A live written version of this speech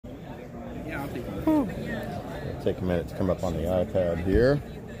Take a minute to come up on the iPad here.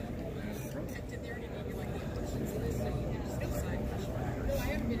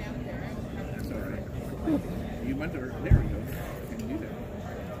 You went there. There we go. Can you do that?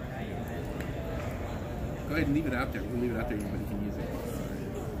 Go ahead and leave it out there. We'll leave it out there. Anybody can use it.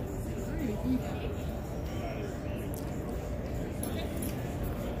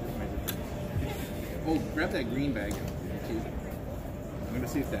 Oh, grab that green bag. I'm going to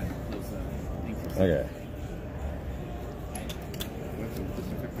see if that those things. Okay. What's the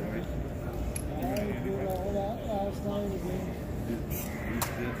disinfector right?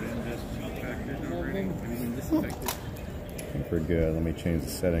 I think we're good. Let me change the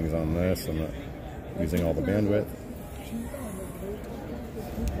settings on this. I'm not using all the bandwidth.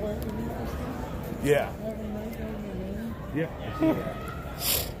 Yeah. Yeah.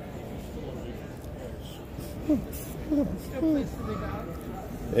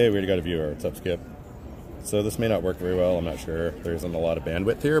 Hey, we got a viewer. What's up, Skip? So this may not work very well. I'm not sure. There isn't a lot of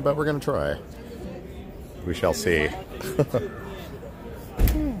bandwidth here, but we're going to try. We shall see.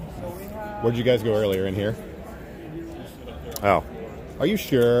 Where'd you guys go earlier? In here? Oh. Are you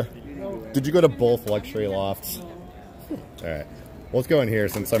sure? Did you go to both luxury lofts? Alright. Well, let's go in here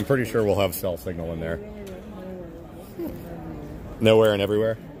since I'm pretty sure we'll have cell signal in there. Nowhere and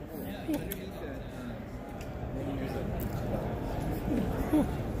everywhere?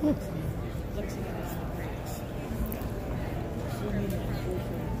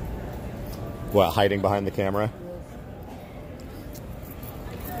 What, hiding behind the camera?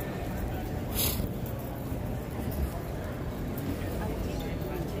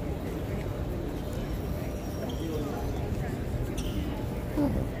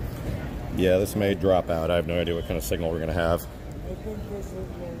 Yeah, this may drop out. I have no idea what kind of signal we're going to have. I think this is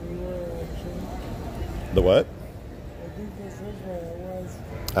where we were actually. The what? I think this is where it was.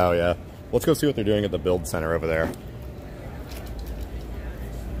 Oh, yeah. Let's go see what they're doing at the build center over there.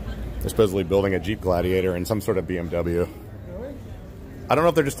 They're supposedly building a Jeep Gladiator and some sort of BMW. Really? I don't know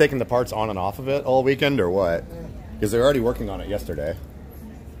if they're just taking the parts on and off of it all weekend or what. Because they're already working on it yesterday.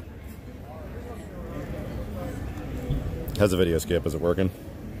 How's the video, Skip? Is it working?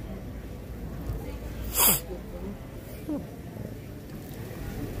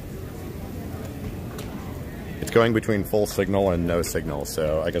 It's going between full signal and no signal,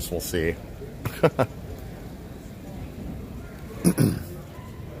 so I guess we'll see.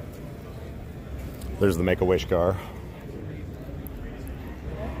 There's the Make-A-Wish car.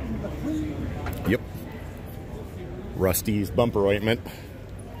 Yep. Rusty's bumper ointment.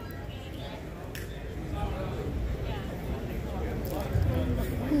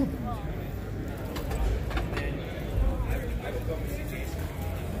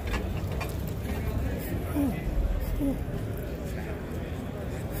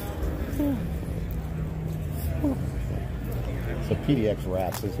 So PDX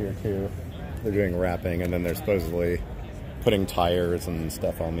Wraps is here too. They're doing wrapping, and then they're supposedly putting tires and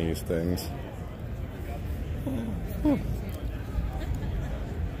stuff on these things. And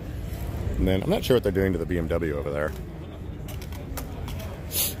then I'm not sure what they're doing to the BMW over there.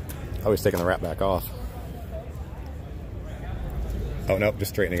 Oh, he's taking the wrap back off. Oh, no,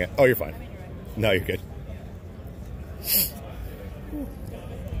 just straightening it. Oh, you're fine. No, you're good.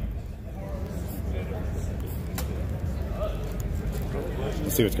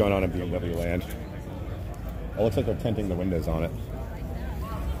 Let's see what's going on in BMW land. It looks like they're tinting the windows on it.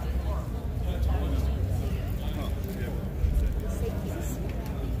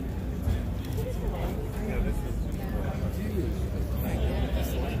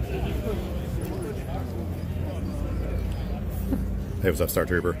 Hey, what's up, Star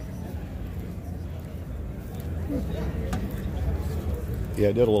Trooper? Yeah,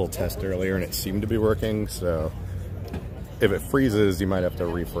 I did a little test earlier and it seemed to be working, so if it freezes, you might have to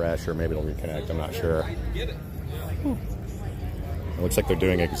refresh or maybe it'll reconnect. I'm not sure. It looks like they're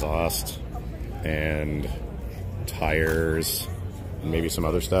doing exhaust and tires and maybe some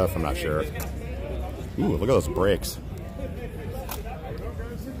other stuff. I'm not sure. Ooh, look at those brakes.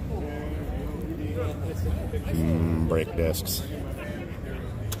 Brake discs.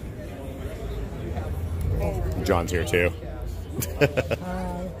 John's here too.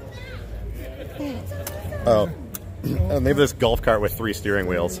 Oh. And they have this golf cart with 3 steering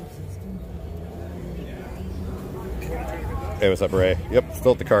wheels. Hey, what's up, Ray? Yep,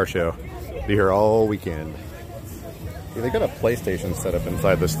 still at the car show. Be here all weekend. Yeah, they got a PlayStation set up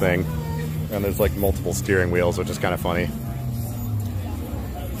inside this thing. And there's like multiple steering wheels, which is kind of funny.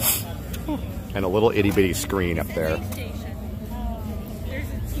 And a little itty bitty screen up there. There's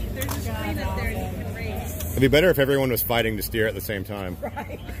a screen up there you can race. It'd be better if everyone was fighting to steer at the same time.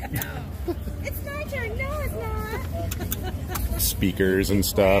 Right. It's my turn. No, it's not. Speakers and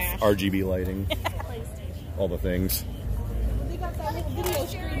stuff, RGB lighting, all the things. They got that little video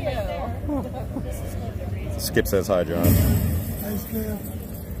screen there. Skip says hi, John. Hi, Skip.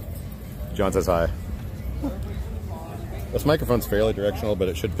 John says hi. This microphone's fairly directional, but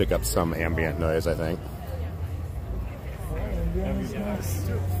it should pick up some ambient noise, I think.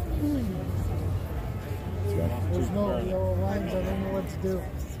 There's no yellow lines. I don't know what to do.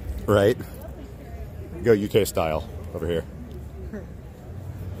 Right? Go UK style over here.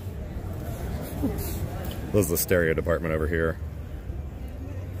 This is the stereo department over here.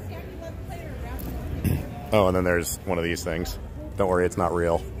 Oh, and then there's one of these things. Don't worry, it's not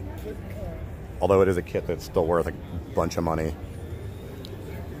real. Although it is a kit that's still worth a bunch of money.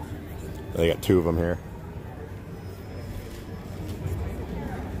 They got 2 of them here.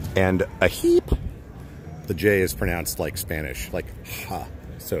 And a heap. The J is pronounced like Spanish, like ha.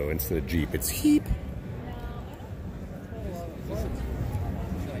 So instead of Jeep, it's heap.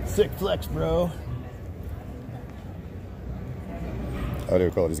 Sick flex, bro. Audio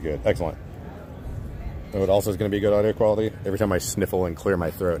quality is good. Excellent. You know what also is going to be good audio quality? Every time I sniffle and clear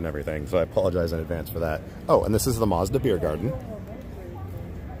my throat and everything, so I apologize in advance for that. Oh, and this is the Mazda Beer Garden.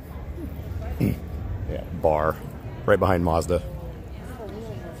 Yeah, bar. Right behind Mazda.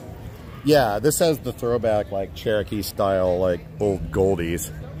 Yeah, this has the throwback, like, Cherokee style, like, old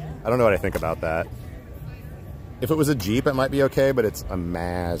Goldies. I don't know what I think about that. If it was a Jeep, it might be okay, but it's a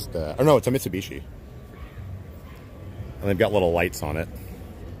Mazda. Oh, no, it's a Mitsubishi. And they've got little lights on it.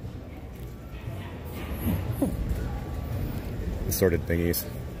 Assorted thingies.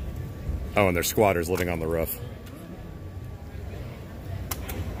 Oh, and there's squatters living on the roof.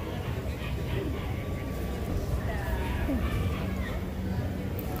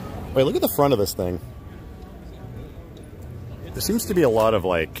 Wait, look at the front of this thing. There seems to be a lot of,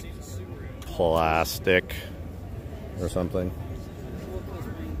 like, plastic or something.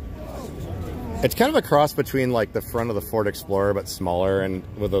 It's kind of a cross between, like, the front of the Ford Explorer, but smaller and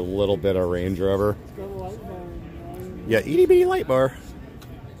with a little bit of Range Rover. Yeah, itty bitty light bar.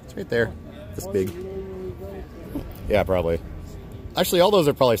 It's right there. This big. Yeah, probably. Actually, all those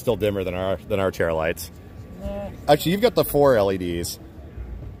are probably still dimmer than our chair lights. Actually, you've got the 4 LEDs.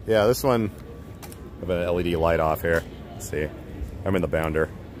 Yeah, this one, I have an LED light off here. Let's see. I'm in the bounder.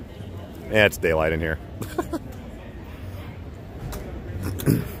 Yeah, it's daylight in here.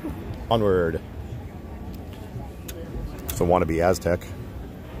 Onward. So wannabe Aztec.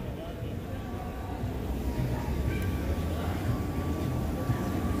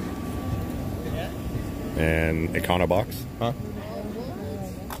 And Econobox, huh?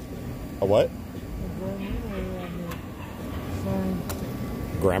 A what?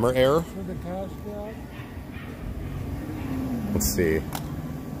 Grammar error? Let's see. I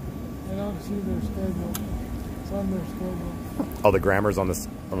don't see their schedule. It's on their schedule. Oh, the grammar's on the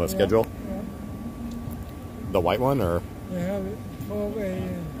schedule? Yeah. The white one, or? They have it 12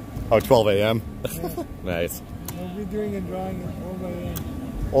 a.m. Oh, 12 a.m.? Yeah. Nice. We'll be doing a drawing at 12 a.m.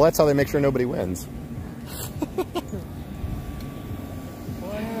 Well, that's how they make sure nobody wins. Well,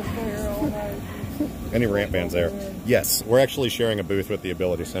 I'm going to stay here all night. Any ramp vans there? Yes, we're actually sharing a booth with the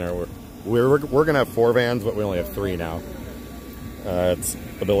Ability Center. We're going to have 4 vans, but we only have 3 now. It's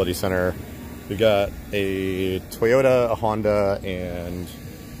Ability Center. We got a Toyota, a Honda, and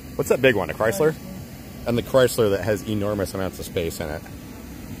what's that big one? A Chrysler? And the Chrysler that has enormous amounts of space in it. On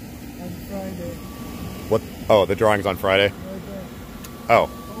Friday. What? Oh, the drawing's on Friday? Right there. Oh.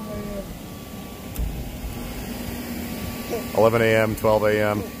 11 a.m., 12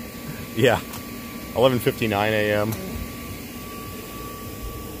 a.m. Yeah. 11:59 a.m.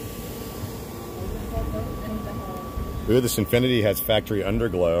 Ooh, this Infiniti has factory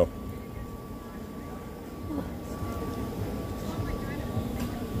underglow.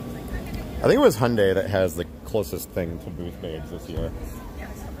 I think it was Hyundai that has the closest thing to booth babes this year.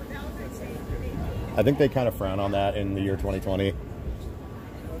 I think they kind of frown on that in the year 2020.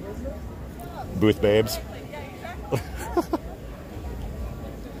 Booth babes.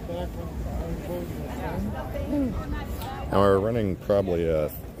 Now we're running probably a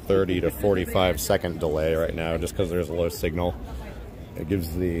 30 to 45 second delay right now just because there's a low signal. It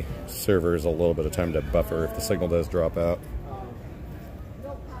gives the servers a little bit of time to buffer if the signal does drop out.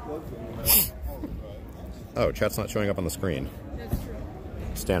 Oh, chat's not showing up on the screen.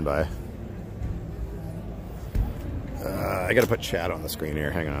 Stand by. I gotta put chat on the screen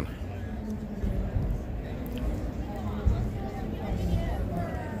here, hang on.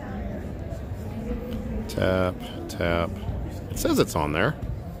 Tap, tap. It says it's on there.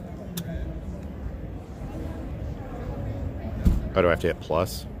 Oh, do I have to hit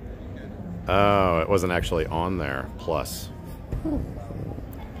plus? Oh, it wasn't actually on there. Plus.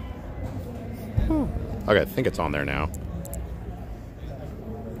 Okay, I think it's on there now.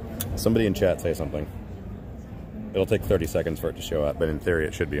 Somebody in chat say something. It'll take 30 seconds for it to show up, but in theory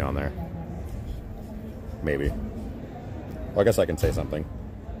it should be on there. Maybe. Well, I guess I can say something.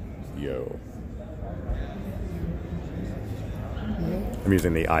 Yo. I'm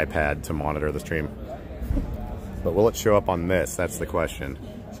using the iPad to monitor the stream. But will it show up on this? That's the question.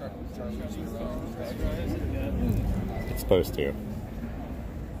 It's supposed to.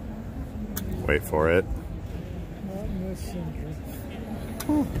 Wait for it. Not in this century.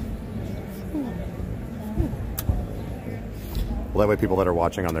 Well, that way people that are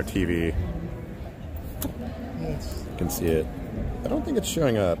watching on their TV Yes. can see it. I don't think it's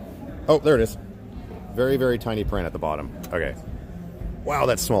showing up. Oh, there it is. Very, very tiny print at the bottom. Okay. Wow,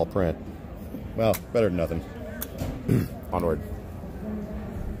 that's small print. Well, better than nothing. Onward.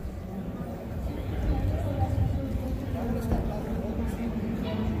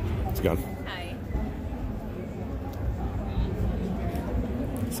 It's gone. Hi.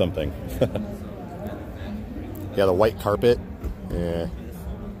 Something. Yeah, the white carpet. Yeah.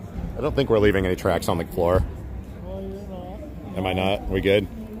 I don't think we're leaving any tracks on the floor. Well, you're not. Am I not? We good?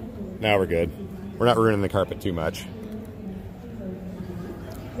 Now we're good. We're not ruining the carpet too much.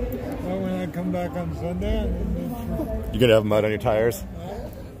 Well, when I come back on Sunday, and then You gonna have mud on your tires?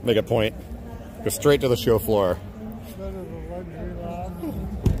 Make a point. Go straight to the show floor. instead of the luxury lounge.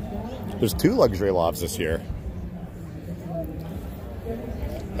 There's 2 luxury lofts this year.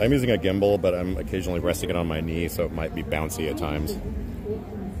 I'm using a gimbal, but I'm occasionally resting it on my knee, so it might be bouncy at times. He's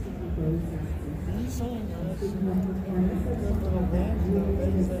saying us, little vans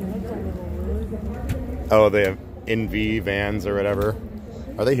nowadays, they look a little weird. Oh, they have NV vans or whatever.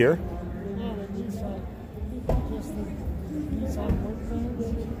 Are they here? No, the Nissan, just the Nissan work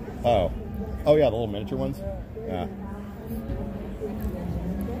vans. Oh. Oh yeah, the little miniature ones? Yeah.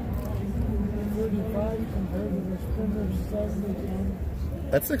 35 compared to the Sprinter 70.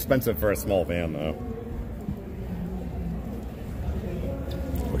 That's expensive for a small van, though.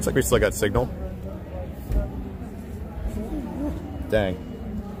 Looks like we still got signal. Dang.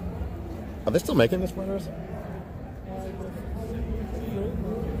 Are they still making the Sprinters?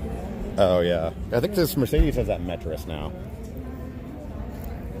 Oh, yeah. I think this Mercedes has that Metris now.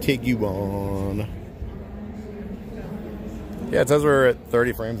 Take you on. Yeah, it says we're at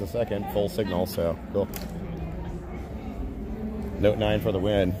 30 frames a second, full signal, so cool. Note 9 for the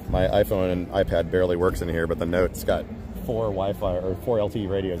win. My iPhone and iPad barely works in here, but the Note's got 4 Wi-Fi or 4 LTE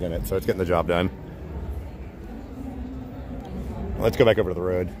radios in it, so it's getting the job done. Let's go back over to the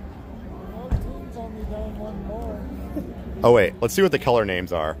road. Oh wait, let's see what the color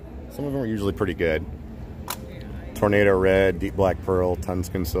names are. Some of them are usually pretty good. Tornado Red, Deep Black Pearl,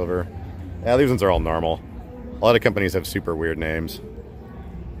 Tungsten Silver. Yeah, these ones are all normal. A lot of companies have super weird names.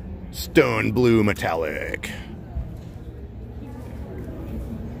 Stone Blue Metallic.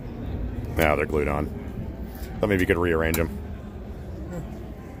 Now they're glued on. Thought maybe you could rearrange them.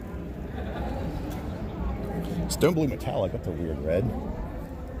 Stone Blue Metallic, that's a weird red.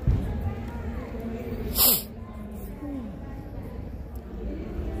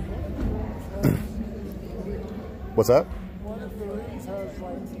 What's that? One of the rings has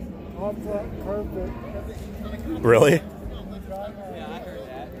like hot flat carpet. Really?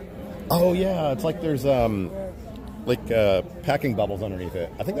 Oh yeah, it's like there's packing bubbles underneath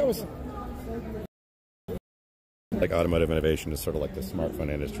it. I think that was like automotive innovation is sort of like the smartphone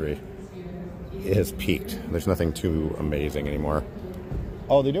industry. It has peaked. There's nothing too amazing anymore.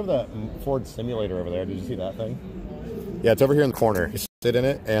 Oh, they do have that Ford simulator over there. Did you see that thing? Yeah, it's over here in the corner. You sit in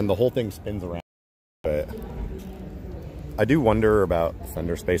it, and the whole thing spins around. But I do wonder about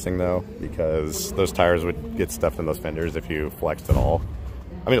fender spacing, though, because those tires would get stuffed in those fenders if you flexed at all.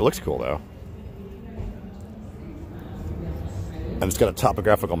 I mean, it looks cool, though. And it's got a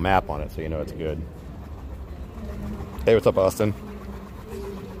topographical map on it, so you know it's good. Hey, what's up, Austin?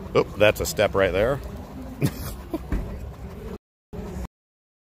 Oh, that's a step right there.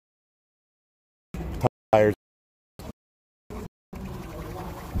 Tires.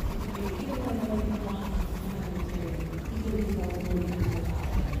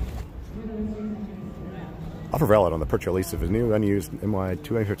 Offer valid on the purchase lease of his new unused MY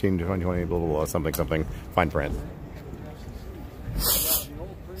 2015 to 2020 blah blah blah something something fine print.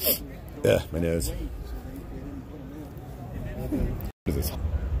 Yeah, my nose. What is this?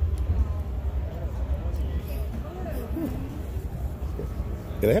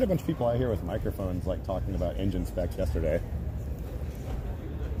 Yeah, they had a bunch of people out here with microphones, like talking about engine specs yesterday.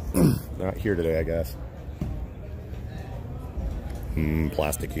 They're not here today, I guess.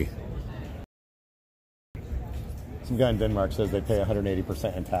 Plasticky. Some guy in Denmark says they pay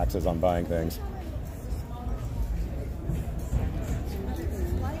 180% in taxes on buying things.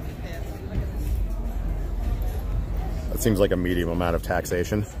 That seems like a medium amount of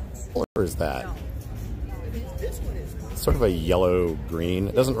taxation. What color is that? It's sort of a yellow green.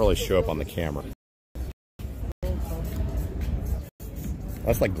 It doesn't really show up on the camera.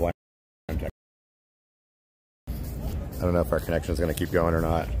 That's like glam. I don't know if our connection is going to keep going or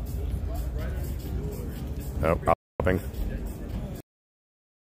not. Oh, popping.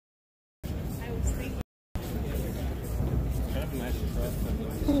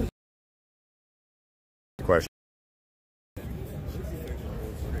 Question.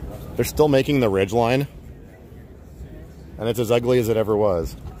 They're still making the Ridgeline, and it's as ugly as it ever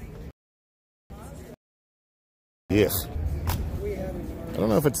was. Yes. I don't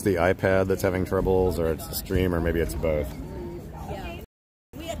know if it's the iPad that's having troubles, or it's the stream, or maybe it's both.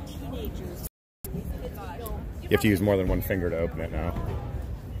 We had teenagers. You have to use more than one finger to open it now.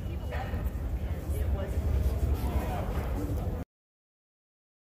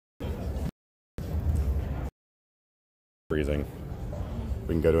 Freezing.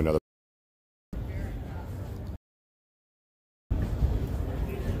 We can go to another.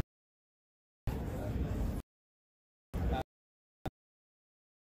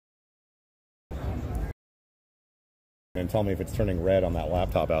 And tell me if it's turning red on that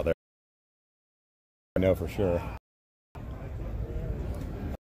laptop out there. I know for sure.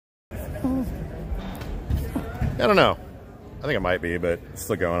 I don't know. I think it might be, but it's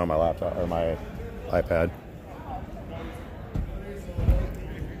still going on my laptop or my iPad.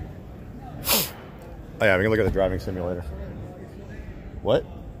 Oh yeah, we can look at the driving simulator. What?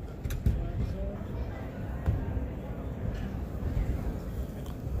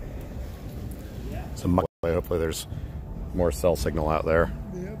 So hopefully there's more cell signal out there.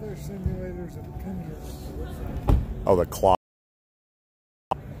 The other simulators at Pinterest. Oh, the clock.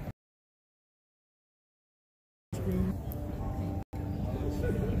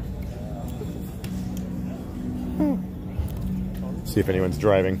 See if anyone's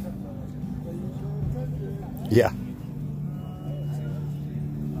driving. Yeah.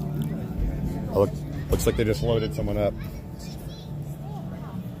 Oh, looks like they just loaded someone up.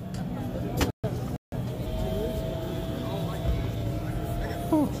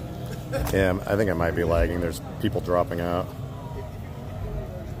 Yeah, I think I might be lagging. There's people dropping out.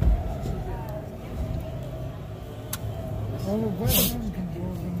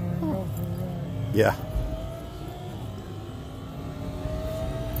 Yeah.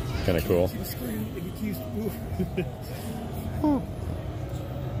 Kind of cool.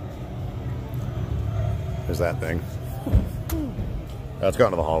 There's that thing. Let's go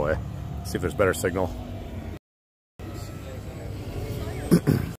into the hallway. See if there's better signal.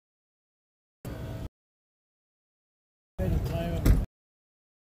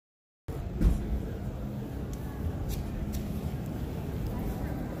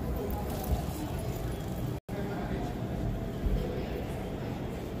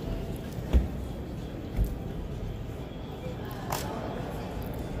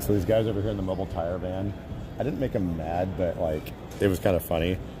 So these guys over here in the mobile tire van, I didn't make them mad, but like it was kind of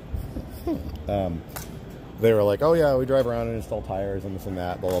funny. They were like, oh yeah, we drive around and install tires and this and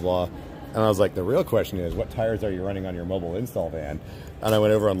that, blah, blah, blah. And I was like, the real question is, what tires are you running on your mobile install van? And I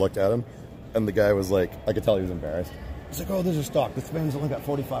went over and looked at him, and the guy was like, I could tell he was embarrassed. He's like, oh, these are stock. This van's only got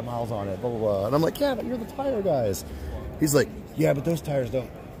 45 miles on it, blah, blah, blah. And I'm like, yeah, but you're the tire guys. He's like, yeah, but those tires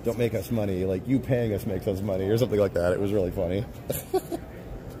don't make us money. Like, you paying us makes us money, or something like that. It was really funny.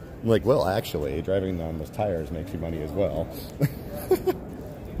 I'm like, well, actually, driving on those tires makes you money as well.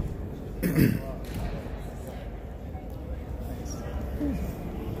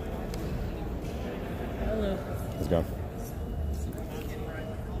 Let's go.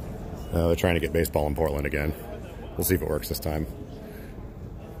 They're trying to get baseball in Portland again. We'll see if it works this time.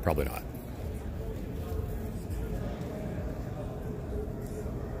 Probably not.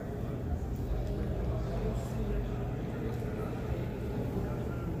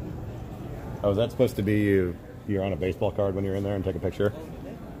 Oh, is that supposed to be you're on a baseball card when you're in there and take a picture?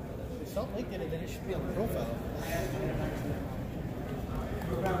 It felt like it, and then it should be on the profile.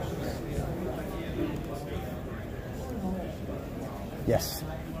 Yes.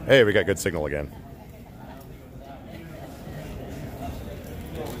 Hey, we got good signal again.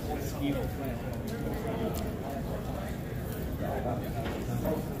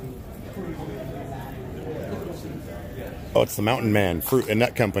 Oh, it's the Mountain Man Fruit and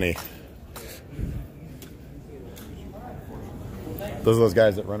Nut Company. Those are those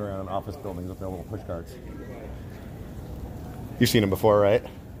guys that run around in office buildings with their little push carts. You've seen him before, right?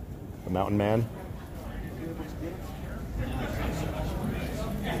 The Mountain Man.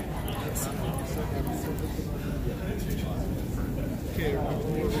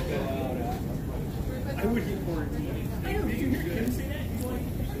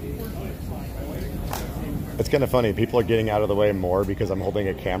 It's kind of funny. People are getting out of the way more because I'm holding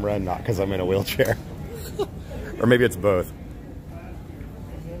a camera and not because I'm in a wheelchair. Or maybe it's both.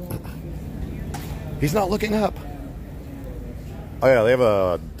 He's not looking up. Oh yeah, they have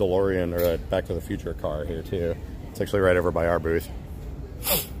a DeLorean or a Back to the Future car here too. It's actually right over by our booth.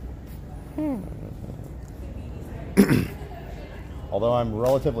 Although I'm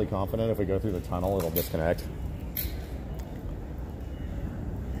relatively confident if we go through the tunnel, it'll disconnect.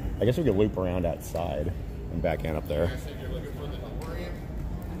 I guess we could loop around outside and back in up there.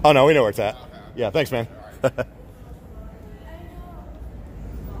 Oh no, we know where it's at. Yeah, thanks, man.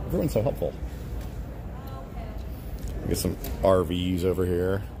 Everyone's so helpful. Get some RVs over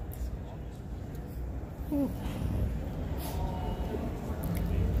here.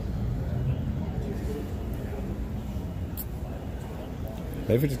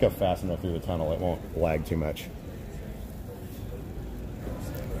 Maybe if we just go fast enough through the tunnel, it won't lag too much.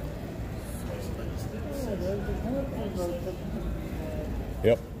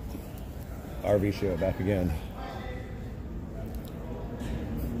 Yep. RV show back again.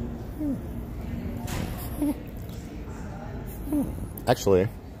 Actually,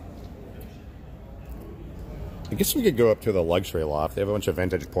 I guess we could go up to the luxury loft. They have a bunch of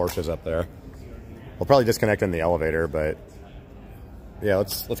vintage Porsches up there. We'll probably disconnect in the elevator, but yeah,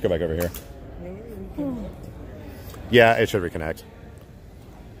 let's go back over here. Yeah, it should reconnect.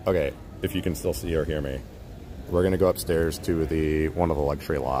 Okay, if you can still see or hear me. We're gonna go upstairs to one of the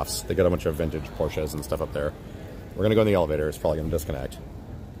luxury lofts. They got a bunch of vintage Porsches and stuff up there. We're gonna go in the elevator. It's probably gonna disconnect.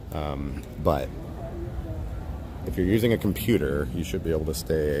 But if you're using a computer, you should be able to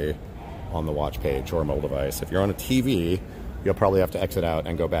stay on the watch page or a mobile device. If you're on a TV, you'll probably have to exit out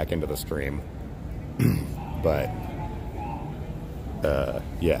and go back into the stream. But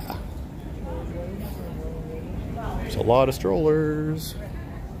yeah. There's a lot of strollers.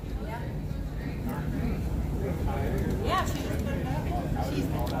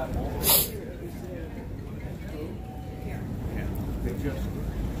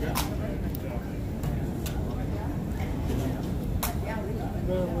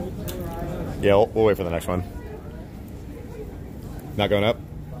 Yeah, we'll wait for the next one. Not going up?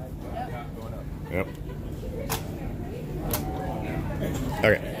 Yep.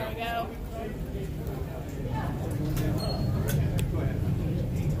 Okay. There we go.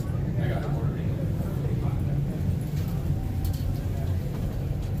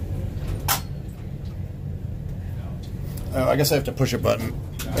 Oh, I guess I have to push a button.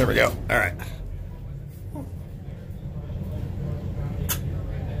 There we go. All right.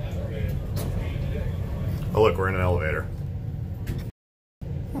 Oh, look, we're in an elevator.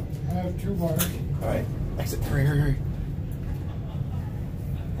 I have 2 bars. All right. Exit. Hurry, hurry, hurry.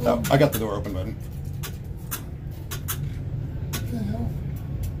 Oh, I got the door open button. What the hell?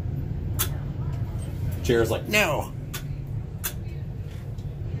 Chair's like, no.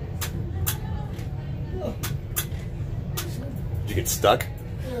 Did you get stuck?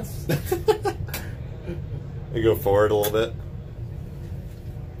 Yes. You go forward a little bit.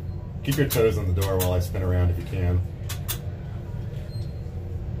 Keep your toes on the door while I spin around if you can.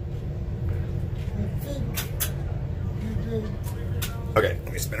 I think you did. Okay,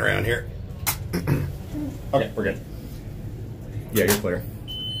 let me spin around here. Okay, we're good. Yeah, you're clear.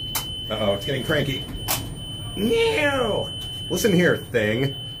 Uh-oh, it's getting cranky. No! Listen here,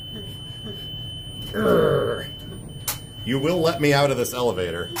 thing. Urgh. You will let me out of this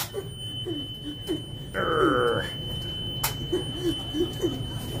elevator. Urgh.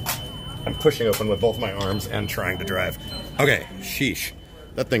 I'm pushing open with both my arms and trying to drive. Okay, sheesh.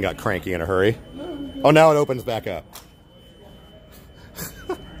 That thing got cranky in a hurry. Oh, now it opens back up.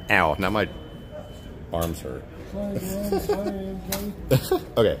 Ow, now my arms hurt.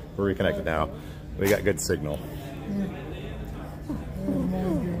 Okay, we're reconnected now. We got good signal.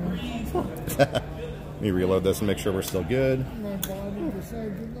 Let me reload this and make sure we're still good. My body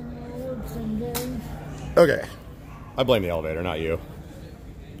decides it doesn't work some days. Okay. I blame the elevator, not you.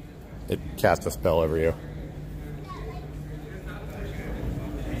 It cast a spell over you.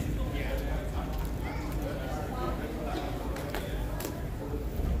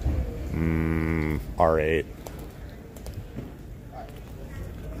 R8.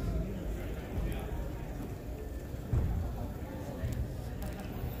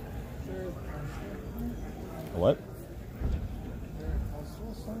 What?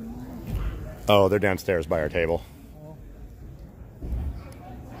 Oh, they're downstairs by our table.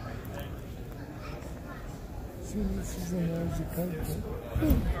 See, this is an noisy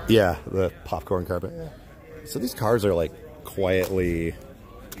carpet. Yeah, the popcorn carpet. Yeah. So these cars are like quietly.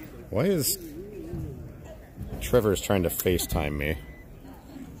 Why is Trevor's trying to FaceTime me?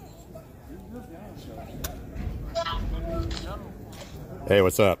 Hey,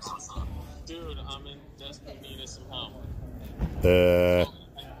 what's up? Dude, I'm in desperate need of some help. Uh,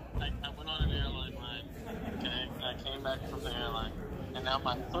 I went on an airline line, okay? I came back from the airline, and now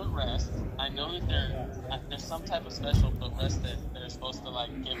my footrest, I know that there's some type of special footrest that they're supposed to like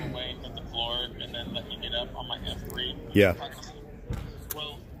give away at the floor and then let you get up on my F3. yeah.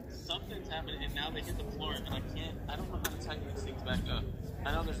 Well, something's happening, and now they hit the floor, and I don't know how to tighten these things back up.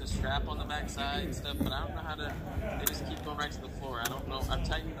 I know there's a strap on the back side and stuff, but I don't know how to, they just keep going right to the floor. I don't know, I've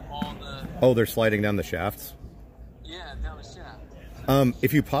tightened all the... Oh, they're sliding down the shafts? Yeah, down the shaft.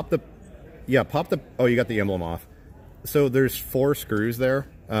 If you pop the... Yeah, pop the... Oh, you got the emblem off. So there's 4 screws there.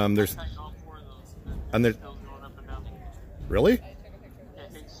 There's... I tightened all 4 of those. And there's... Going up and down. Really? Okay,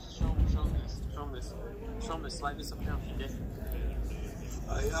 hey, show him this. Show him this. Slide this up and down. Okay?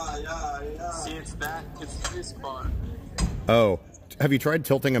 See, it's this bar. Oh. Have you tried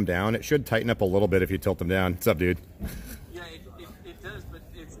tilting them down? It should tighten up a little bit if you tilt them down. What's up, dude? Yeah, it does, but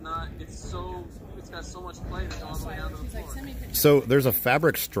it's not, it's got so much play that goes all the way down to the floor. So there's a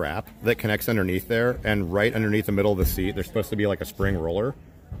fabric strap that connects underneath there, and right underneath the middle of the seat, there's supposed to be like a spring roller.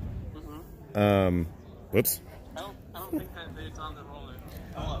 Mm-hmm. Whoops. I don't think that it's on the roller.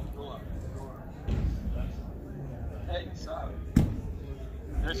 Go up. Hey, stop.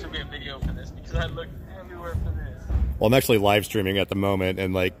 There should be a video for this because I looked everywhere for this. Well, I'm actually live streaming at the moment,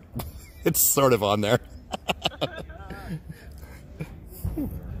 and like, it's sort of on there.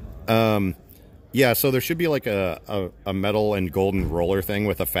 Yeah, so there should be like a metal and golden roller thing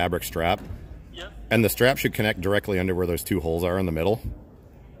with a fabric strap. Yep. And the strap should connect directly under where those 2 holes are in the middle.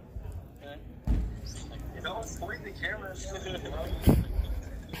 Okay. Don't point the camera. I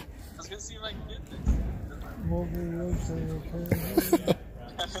was gonna see if I can get this. Mobile website, okay.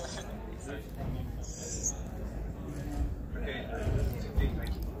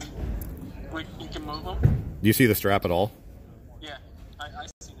 You can move them? Do you see the strap at all? Yeah, I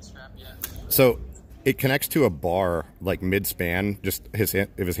see the strap, yeah. So it connects to a bar like mid-span, just if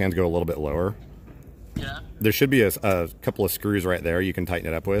his hands go a little bit lower. Yeah? There should be a couple of screws right there you can tighten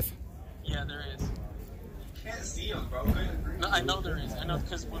it up with. Yeah, there is. Can't see them, bro. No, I know there is. I know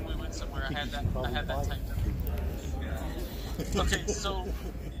because when we went somewhere, I had that tightened up. Okay, so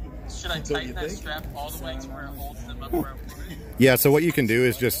should I tighten that strap all the way to where it holds them up where I'm putting it? Yeah, so what you can do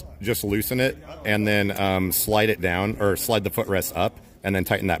is just loosen it and then slide it down, or slide the footrest up and then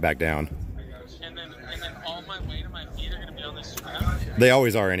tighten that back down. And then all my weight of my feet are going to be on this strap? They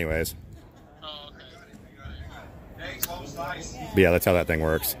always are anyways. Oh, okay. But yeah, that's how that thing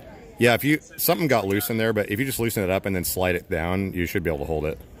works. Yeah, if something got loose in there, but if you just loosen it up and then slide it down, you should be able to hold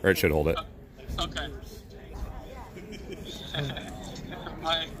it, or it should hold it. Okay.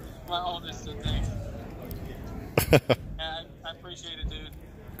 my oldest said thanks. I appreciate it, dude.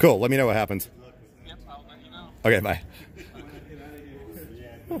 Cool, let me know what happens. Yep, I'll let you know. Okay, bye.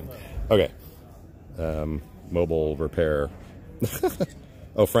 Okay. Mobile repair.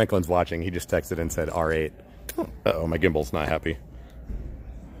 Oh, Franklin's watching. He just texted and said R8. Uh-oh, my gimbal's not happy.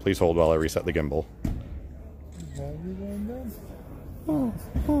 Please hold while I reset the gimbal.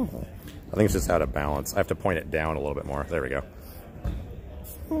 I think it's just out of balance. I have to point it down a little bit more. There we go.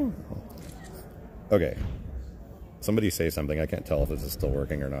 Okay. Somebody say something. I can't tell if this is still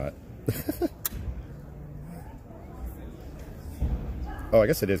working or not. Oh, I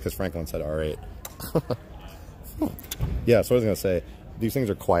guess it is because Franklin said R8. Yeah, so I was going to say, these things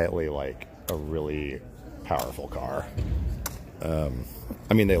are quietly like a really powerful car.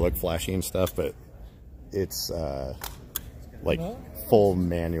 I mean, they look flashy and stuff, but it's like full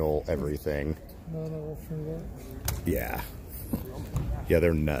manual everything. Yeah. Yeah,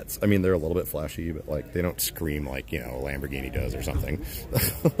 they're nuts. I mean, they're a little bit flashy, but like they don't scream like, you know, a Lamborghini does or something.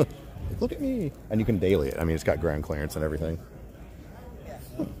 Look at me. And you can daily it. I mean, it's got ground clearance and everything.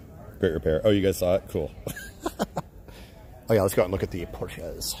 Great repair. Oh, you guys saw it? Cool. Oh yeah, let's go out and look at the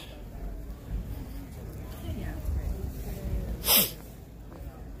Porsches.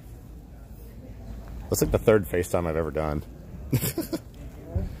 That's like the 3rd FaceTime I've ever done.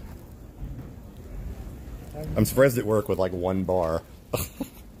 I'm surprised it worked with like 1 bar. Yeah,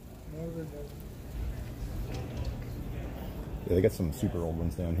 they got some super old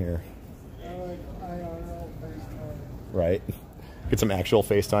ones down here. Right? Get some actual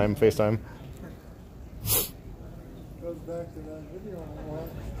FaceTime. Goes back to that video I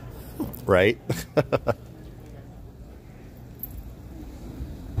watched. Right?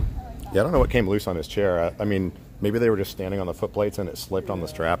 Yeah, I don't know what came loose on his chair. I mean, maybe they were just standing on the foot plates and it slipped on the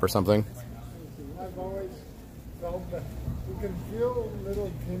strap or something. I've always felt that you can feel a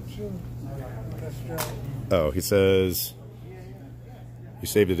little tension in the strap. Oh, he says, you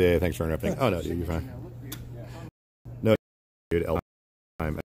saved the day. Thanks for an opening. Oh, no, dude, you're fine. No, dude,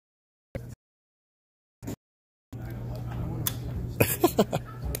 time.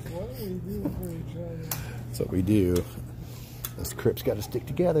 What do we do for each other? That's what we do. Those Crips got to stick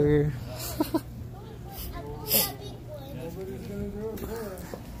together. Nobody's gonna do it for us.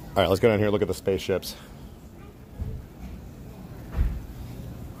 All right, let's go down here and look at the spaceships.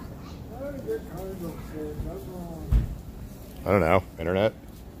 Why did your car look so? That's wrong. I don't know. Internet?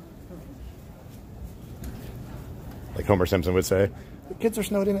 Like Homer Simpson would say, the kids are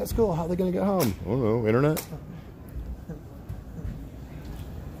snowed in at school. How are they going to get home? I don't know. Internet?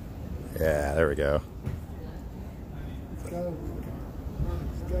 Yeah, there we go. It's gotta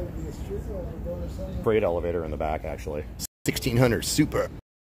be a street level or something. Freight elevator in the back, actually. 1600 Super.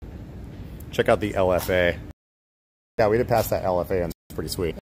 Check out the LFA. Yeah, we did pass that LFA, and it's pretty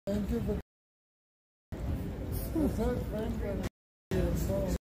sweet. Thank you for. What's that, Frank? Your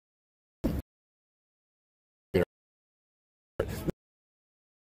phone.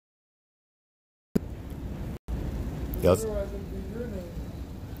 Yes. Otherwise it'd be your name.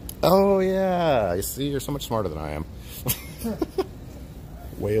 Oh, yeah. You see, you're so much smarter than I am.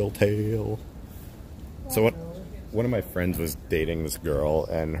 Whale tail. So one of my friends was dating this girl,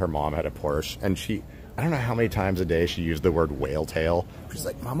 and her mom had a Porsche, and she, I don't know how many times a day she used the word whale tail. She's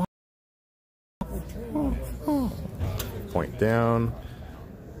like, Mama. Point down.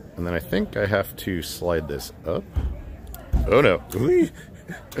 And then I think I have to slide this up. Oh, no. Too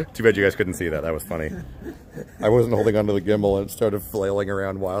bad you guys couldn't see that. That was funny. I wasn't holding onto the gimbal and it started flailing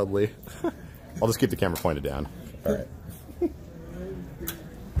around wildly. I'll just keep the camera pointed down. All right.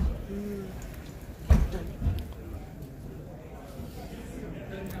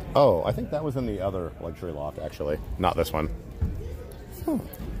 Oh, I think that was in the other luxury loft, actually. Not this one.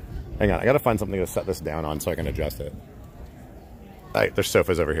 Hang on. I got to find something to set this down on so I can adjust it. All right, there's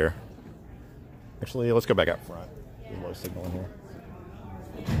sofas over here. Actually, let's go back up front. There's low signal in here.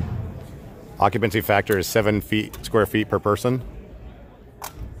 Occupancy factor is 7 square feet per person.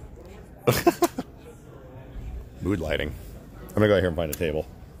 Mood lighting. I'm gonna go out here and find a table.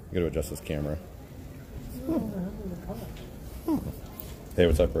 I'm gonna adjust this camera. Hey,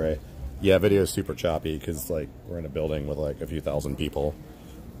 what's up, Ray? Yeah, video is super choppy because like we're in a building with like a few thousand people,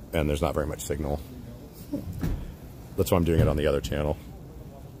 and there's not very much signal. That's why I'm doing it on the other channel.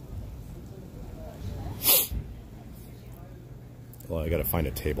 Well, I gotta find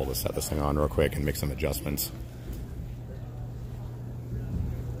a table to set this thing on real quick and make some adjustments.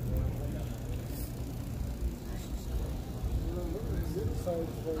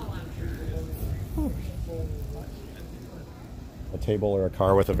 A table or a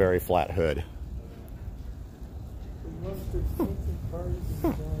car with a very flat hood.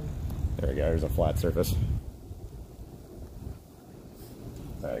 There we go, there's a flat surface.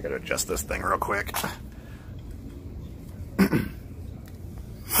 I gotta adjust this thing real quick.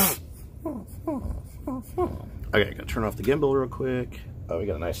 Okay, gotta turn off the gimbal real quick. Oh, we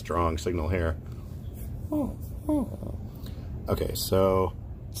got a nice strong signal here. Okay, so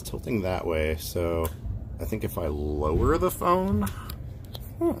it's tilting that way, so I think if I lower the phone,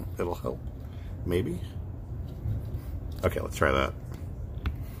 it'll help. Maybe? Okay, let's try that.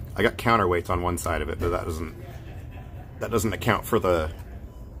 I got counterweights on one side of it, but that doesn't account for the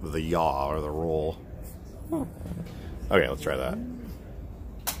yaw or the roll. Okay, let's try that.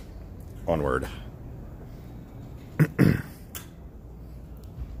 Onward.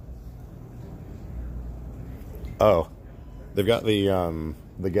 Oh, they've got the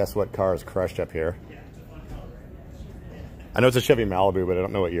guess what car is crushed up here. I know it's a Chevy Malibu, but I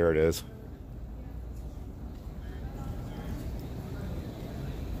don't know what year it is.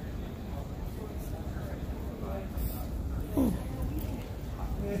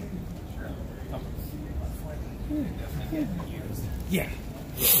 Yeah.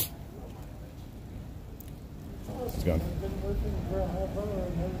 It's gone. I've been working for a half hour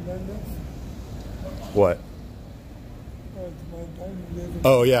and haven't done this. What? Oh, it's my time to live.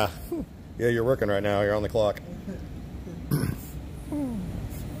 Oh, yeah. Yeah, you're working right now. You're on the clock.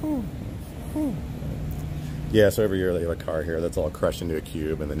 Yeah, so every year they have a car here that's all crushed into a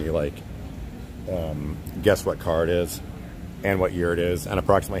cube, and then you, like, guess what car it is and what year it is and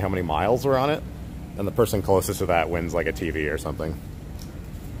approximately how many miles are on it. And the person closest to that wins, like, a TV or something.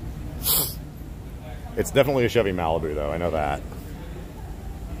 It's definitely a Chevy Malibu, though. I know that.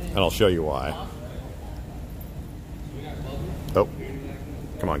 And I'll show you why. Oh.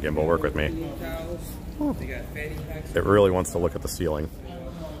 Come on, Gimbal, work with me. They got fanny packs. It really wants to look at the ceiling.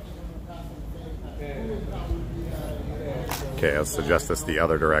 Okay, let's adjust this the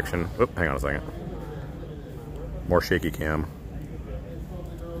other direction. Oop, hang on a second. More shaky cam.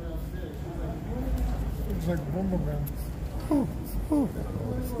 It's like bumblegum.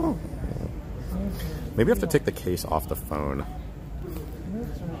 Maybe I have to take the case off the phone.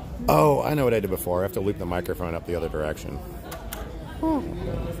 Oh, I know what I did before. I have to loop the microphone up the other direction.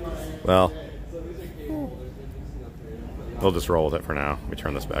 Well, we'll just roll with it for now. Let me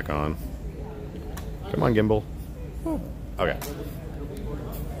turn this back on. Come on, Gimbal. Okay.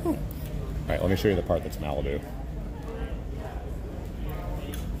 All right, let me show you the part that's Malibu.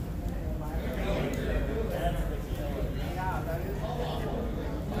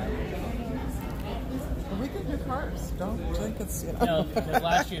 We can do cars. Don't think it's, you know. No, because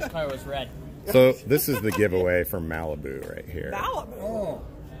last year's car was red. So this is the giveaway for Malibu right here. Malibu. Oh,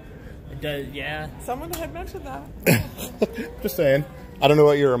 It does, yeah. Someone had mentioned that. Just saying. I don't know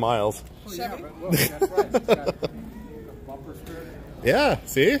what year or miles. Chevy. Look, that's right. It's got a bumper skirt. Yeah,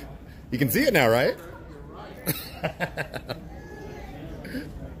 see? You can see it now, right? I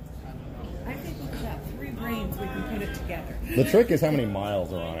think with about 3 brains we can put it together. The trick is how many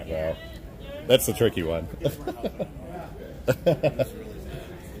miles are on it, though. That's the tricky one.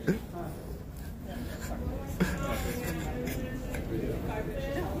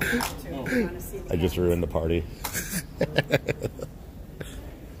 I just ruined the party.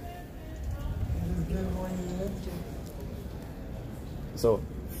 So,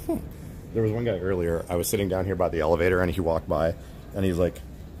 there was one guy earlier, I was sitting down here by the elevator and he walked by and he's like,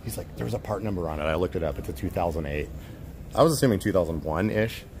 there was a part number on it. I looked it up, it's a 2008. I was assuming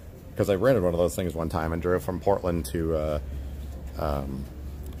 2001-ish, because I rented one of those things one time and drove from Portland to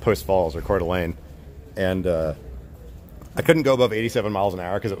Post Falls or Coeur d'Alene, and I couldn't go above 87 miles an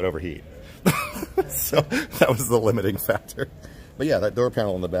hour because it would overheat. So that was the limiting factor. But yeah, that door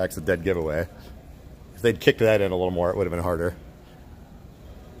panel in the back's a dead giveaway. If they'd kicked that in a little more, it would have been harder.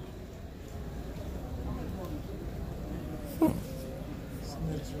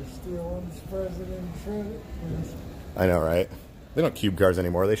 stealing president credit. I know, right? They don't cube cars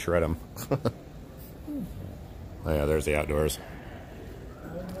anymore. They shred them. Oh yeah, there's the outdoors.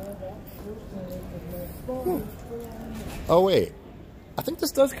 Oh wait, I think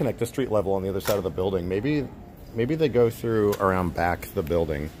this does connect to street level on the other side of the building. Maybe they go through around back the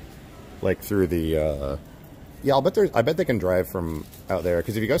building, like through the. Yeah, I bet they can drive from out there,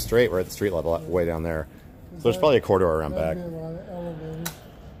 because if you go straight, we're at the street level way down there. So there's probably a corridor around back.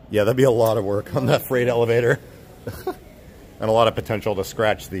 Yeah, that'd be a lot of work on that freight elevator. And a lot of potential to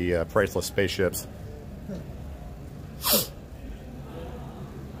scratch the priceless spaceships.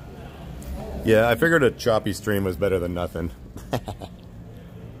 Yeah, I figured a choppy stream was better than nothing. $15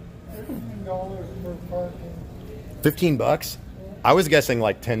 for parking. 15 bucks? I was guessing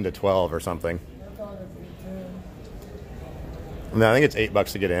like 10 to 12 or something. I thought it'd be 10. No, I think it's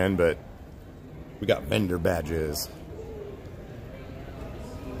 $8 to get in, but we got vendor badges.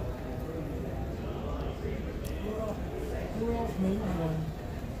 Who else needs one?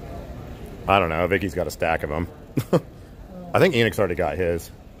 I don't know. Vicky's got a stack of them. I think Enoch's already got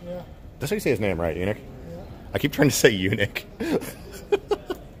his. Yeah. That's how you say his name, right, Enoch? Yeah. I keep trying to say eunuch.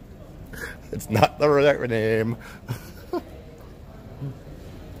 It's not the right name.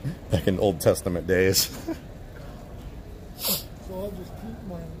 Back in Old Testament days. So I'll just keep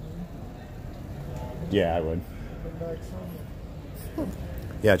mine then. Yeah, I would. Come back Sunday.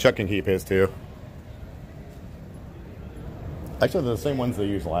 Yeah, Chuck can keep his too. Actually, they're the same ones they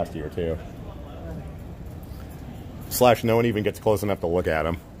used last year too. Slash, no one even gets close enough to look at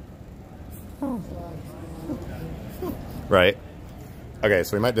them. Right. Okay,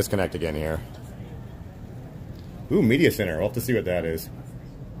 so we might disconnect again here. Ooh, Media Center. We'll have to see what that is.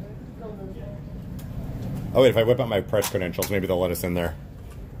 Oh wait, if I whip out my press credentials, maybe they'll let us in there.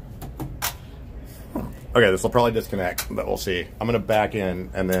 Okay, this will probably disconnect, but we'll see. I'm going to back in,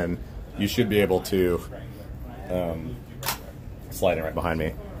 and then you should be able to slide in right behind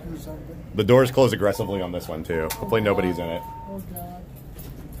me. Do something. The doors close aggressively on this one, too. Hopefully nobody's in it. Oh, God.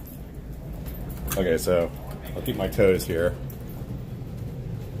 Okay, so I'll keep my toes here.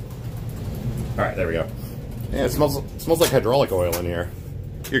 All right, there we go. Yeah, it smells like hydraulic oil in here.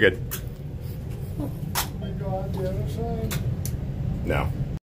 You're good. Let me go out the other side. No.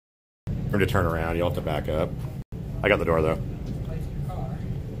 We're going to turn around. You'll have to back up. I got the door, though.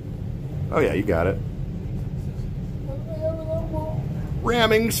 Oh, yeah, you got it.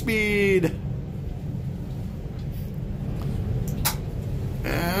 Ramming speed.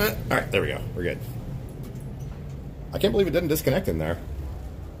 All right, there we go. We're good. I can't believe it didn't disconnect in there.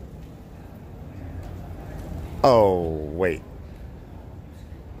 Oh, wait.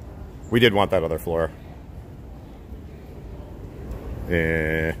 We did want that other floor. Well.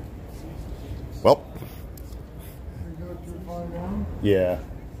 We go too far down. Yeah.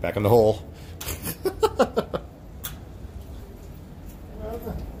 Back in the hole.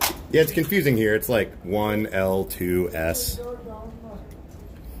 Yeah, it's confusing here. It's like 1L, 2S.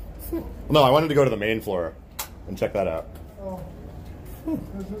 No, I wanted to go to the main floor and check that out. Oh. This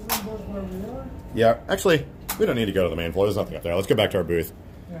isn't just where we are? Yeah, actually, we don't need to go to the main floor. There's nothing up there. Let's go back to our booth.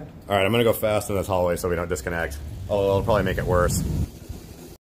 Yeah. All right, I'm going to go fast in this hallway so we don't disconnect. Oh, it'll probably make it worse.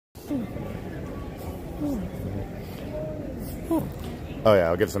 Oh, yeah,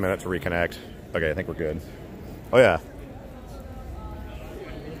 I'll give us a minute to reconnect. Okay, I think we're good. Oh, yeah.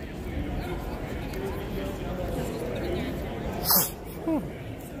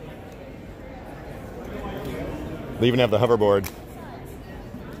 They even have the hoverboard.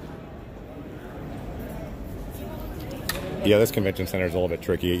 Yeah, this convention center is a little bit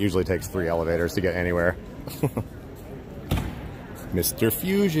tricky. It usually takes 3 elevators to get anywhere. Mr.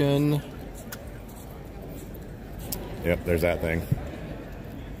 Fusion. Yep, there's that thing.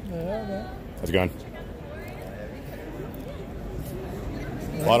 How's it going?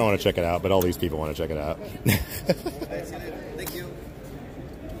 Well, I don't want to check it out, but all these people want to check it out. Thank you.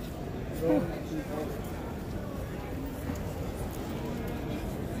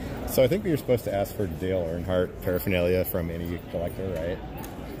 So I think we were supposed to ask for Dale Earnhardt paraphernalia from any collector, right?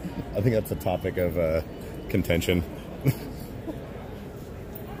 I think that's a topic of contention.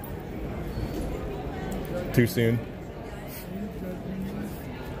 Too soon?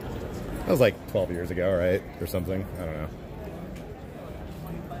 That was like 12 years ago, right? Or something. I don't know.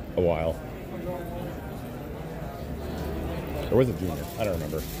 A while. Or was it Junior? I don't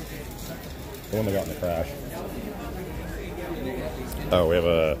remember. The one that got in the crash. Oh, we have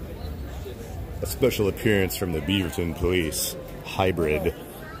a special appearance from the Beaverton Police. Hybrid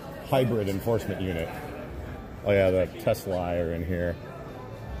enforcement unit. Oh yeah, the Tesla are in here.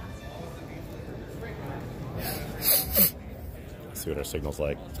 Let's see what our signal's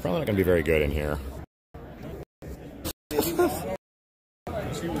like. It's probably not going to be very good in here.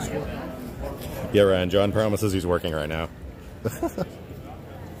 Yeah, Ryan, John promises he's working right now.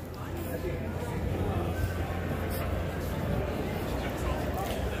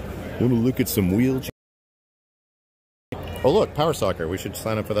 Want to look at some wheelchairs? Oh look, Power Soccer. We should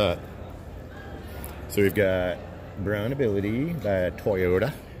sign up for that. So we've got Brown Ability by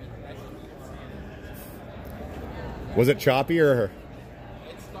Toyota. Was it choppy or?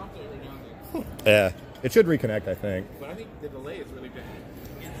 It stopped over down Yeah, it should reconnect, I think. But I think the delay is really bad.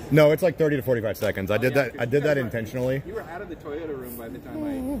 No, it's like 30 to 45 seconds. I did that intentionally. You were out of the Toyota room by the time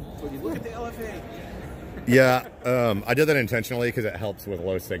I told you, look at the LFA. Yeah, I did that intentionally because it helps with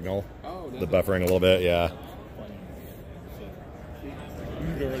low signal. Oh, the buffering a little bit, yeah. You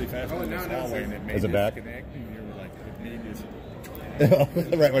can go really fast in this hallway and it made Is it back? disconnect, and you were like, it made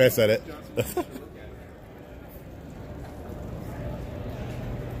this. Right when I said it.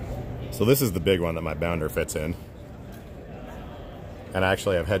 So this is the big one that my bounder fits in. And I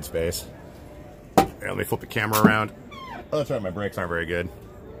actually have headspace. Here, let me flip the camera around. Oh, that's right, my brakes aren't very good.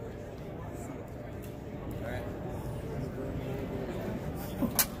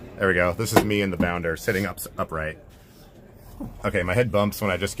 There we go. This is me and the bounder sitting upright. Okay, my head bumps when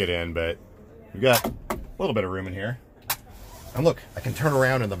I just get in, but we've got a little bit of room in here. And look, I can turn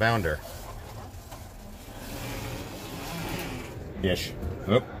around in the bounder. Ish.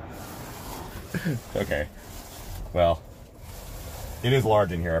 Oop. Okay. Well, it is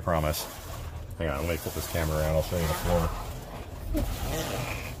large in here, I promise. Hang on, let me flip this camera around. I'll show you the floor.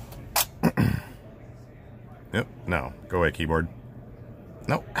 Yep. No. Go away, keyboard.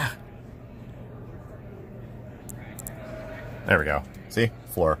 No. Ah. There we go. See?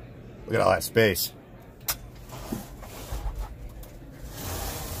 Floor. Look at all that space.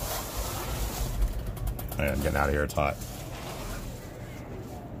 All right, I'm getting out of here. It's hot.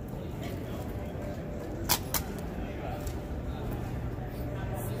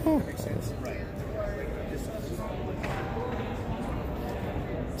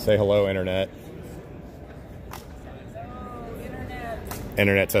 Say hello, Internet.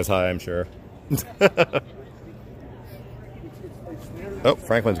 Internet says hi, I'm sure. Oh,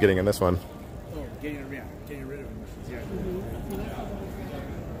 Franklin's getting in this one. Oh, getting rid of him. Yeah.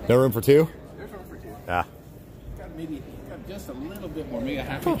 No room for two? There's room for two. Ah. Got just a little bit more, maybe a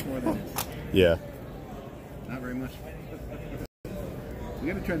half inch more than this. Yeah. Not very much. We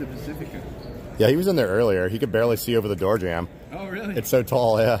gotta try the Pacifica. Yeah, he was in there earlier. He could barely see over the door jamb. Oh, really? It's so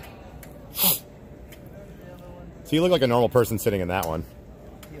tall, yeah. So you look like a normal person sitting in that one.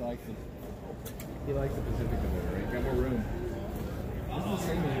 He likes it. He likes the Pacifica better, right? Got more room. This is the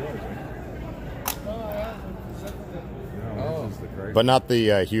same as yours, right? No, this is the crazy. But not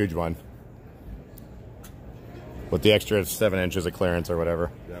the huge one. With the extra 7 inches of clearance or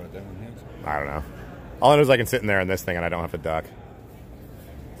whatever. Is that what that one has? I don't know. All I know is I can sit in there in this thing and I don't have to duck.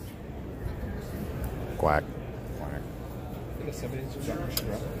 Quack. I think a 7 inch strap.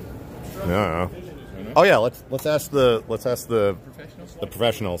 No. Oh yeah, let's ask the Professionals? the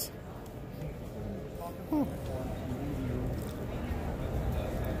professionals.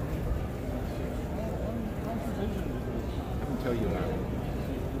 I can tell you about it.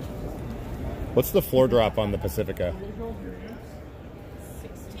 What's the floor drop on the Pacifica?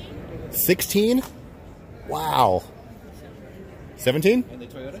 16? Wow. 17? And the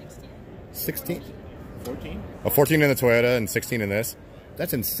Toyota? 16? 14? Oh, 14 in the Toyota and 16 in this.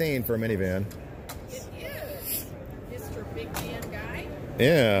 That's insane for a minivan. It is. Mr. Big Man Guy.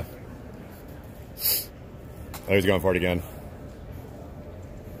 Yeah. Oh, he's going for it again.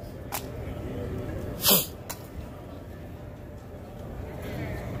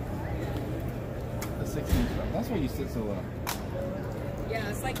 The 16 strap. That's why you sit so low. Yeah,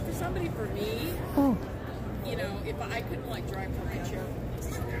 it's like for somebody for me, you know, if I couldn't like drive from my chair. He's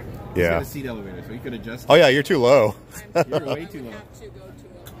got Yeah. a seat elevator, so you could adjust. Oh yeah, you're too low. You're way too low. I would have to go to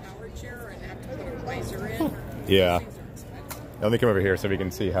a power chair and have to put a riser in. Yeah. These things are expensive. Let me come over here so we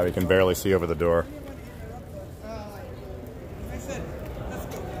can see how we can barely see over the door.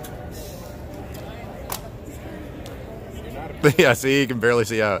 Yeah, see, you can barely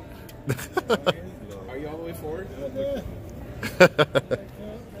see out. Are you all the way forward? You don't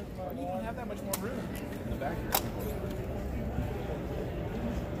have that much more room in the back here.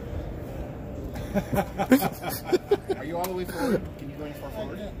 Are you all the way forward? Can you go any far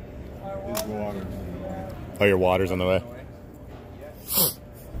forward? His water. Oh, your water's on the way.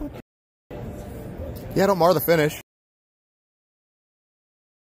 Yeah, don't mar the finish.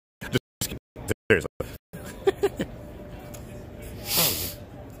 Just seriously.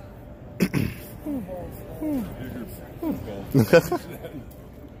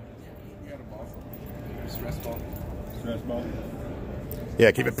 Stress ball. Stress ball.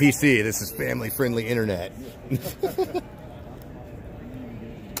 Yeah, keep it PC. This is family-friendly internet. I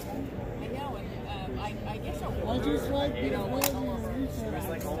know, and I guess I wonder, you know, like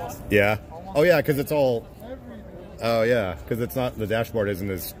almost Yeah. Oh yeah, because it's all. Oh yeah, because it's not, the dashboard isn't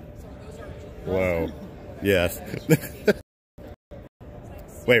as. Whoa. Yes.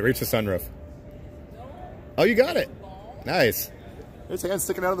 Wait, reach the sunroof. Oh, you got it. Nice. His hand's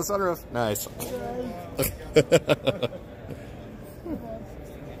sticking out of the sunroof. Nice.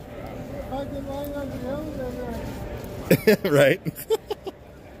 I can lie on the elevator. Right.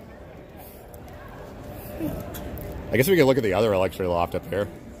 I guess we could look at the other electric loft up here.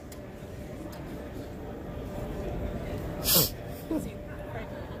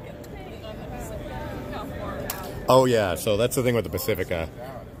 Oh yeah, so that's the thing with the Pacifica.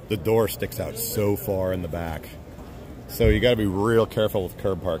 The door sticks out so far in the back. So you gotta be real careful with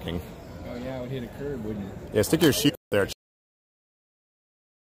curb parking. Oh yeah, it would hit a curb, wouldn't it? Yeah, stick your shoe there.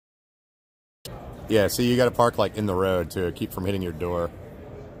 Yeah, see, you gotta park like in the road to keep from hitting your door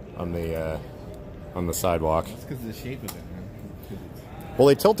on the sidewalk. It's because of the shape of it, man. Well,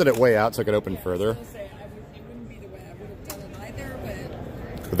 they tilted it way out so it could open further. it wouldn't be the way I would have done it either,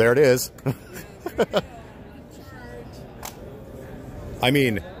 But there it is. but I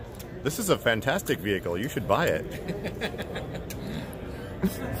mean, this is a fantastic vehicle. You should buy it.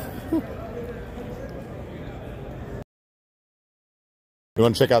 You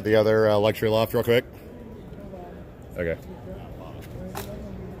want to check out the other luxury loft real quick? Okay.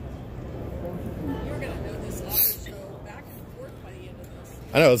 you're going to know this auto show back and forth by the end of this.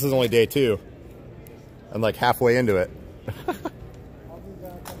 I know, this is only day 2. I'm like halfway into it.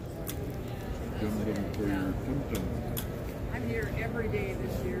 I'm here every day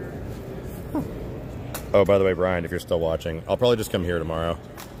this year. Oh, by the way, Brian, if you're still watching, I'll probably just come here tomorrow.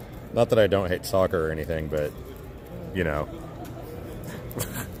 Not that I don't hate soccer or anything, but, you know.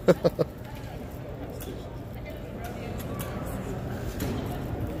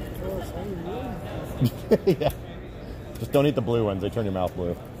 Yeah. Just don't eat the blue ones. They turn your mouth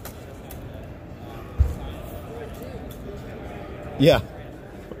blue. Yeah.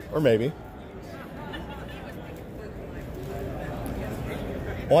 Or maybe.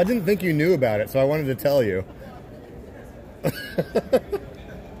 Well, I didn't think you knew about it, so I wanted to tell you.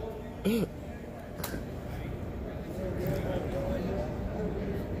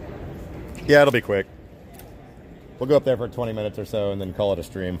 Yeah, it'll be quick. We'll go up there for 20 minutes or so and then call it a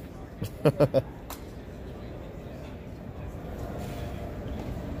stream.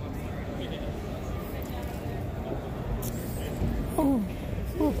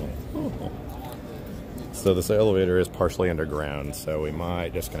 So this elevator is partially underground, so we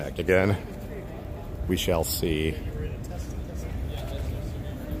might disconnect again. We shall see.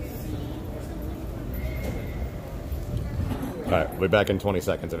 Alright, we'll be back in 20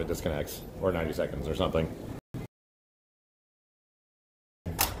 seconds if it disconnects. Or 90 seconds or something.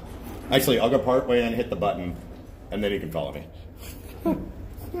 Actually, I'll go part way and hit the button, and then you can follow me.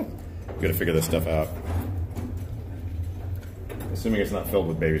 Gotta figure this stuff out. Assuming it's not filled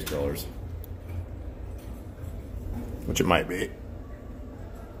with baby strollers. Which it might be.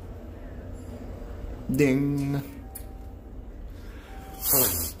 Ding.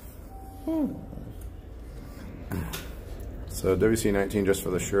 So WC19 just for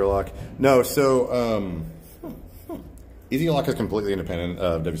the Sherlock. No, so Easy Lock is completely independent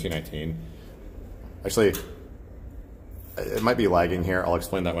of WC19. Actually, it might be lagging here. I'll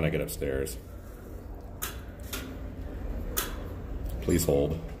explain that when I get upstairs. Please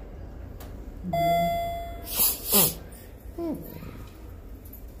hold.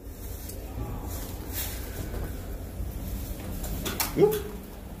 Oop.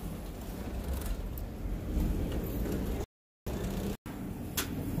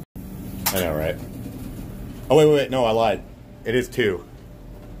 I know, right? Oh, wait, no, I lied. It is 2.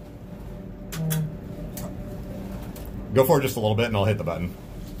 Go forward just a little bit and I'll hit the button.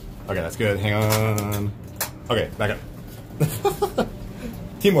 Okay, that's good. Hang on. Okay, back up.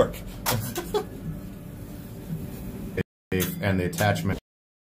 Teamwork. And the attachment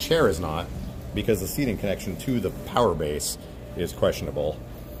chair is not, because the seating connection to the power base is questionable.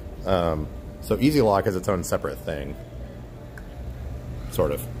 So Easy Lock is its own separate thing.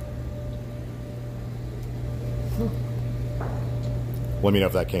 Sort of. Let me know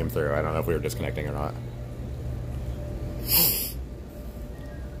if that came through. I don't know if we were disconnecting or not.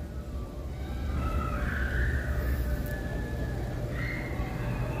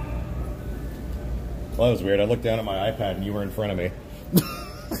 Well, that was weird. I looked down at my iPad and you were in front of me.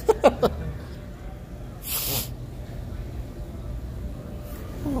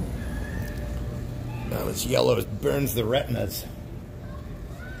 Now this yellow burns the retinas.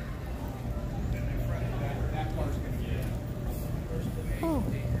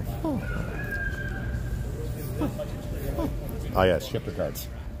 Oh yes, shifter cards.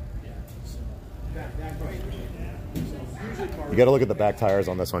 You gotta look at the back tires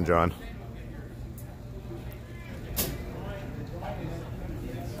on this one, John.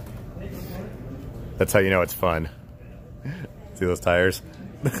 That's how you know it's fun. See those tires?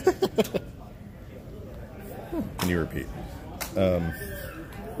 Can you repeat?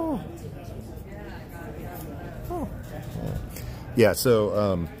 Yeah,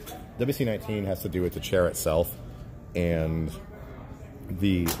 so WC19 has to do with the chair itself, and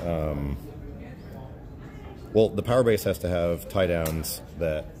the well, the power base has to have tie downs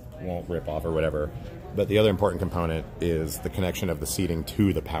that won't rip off or whatever, but the other important component is the connection of the seating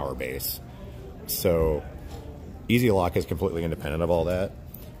to the power base. So Easy Lock is completely independent of all that.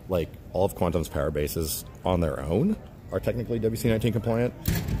 Like, all of Quantum's power bases on their own are technically WC19 compliant,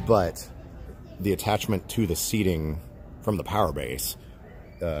 but the attachment to the seating from the power base,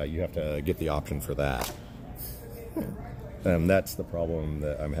 you have to get the option for that. That's the problem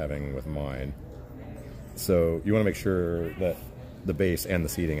that I'm having with mine. So you want to make sure that the base and the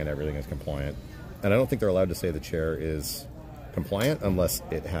seating and everything is compliant. And I don't think they're allowed to say the chair is compliant unless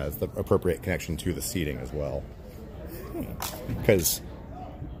it has the appropriate connection to the seating as well. Because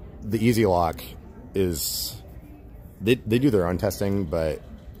the Easy Lock is, they do their own testing, but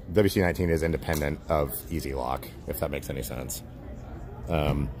WC19 is independent of Easy Lock, if that makes any sense.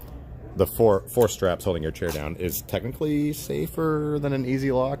 The four straps holding your chair down is technically safer than an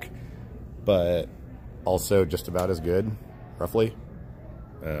Easy Lock, but also just about as good, roughly.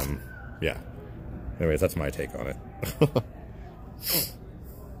 Yeah. Anyways, that's my take on it.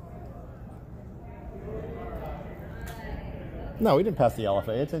 No, we didn't pass the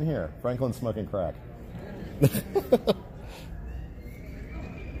LFA. It's in here. Franklin's smoking crack.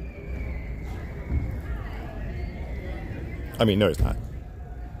 I mean, no, he's not.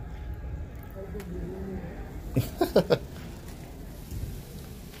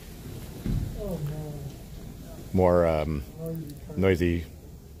 More noisy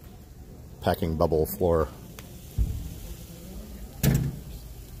packing bubble floor.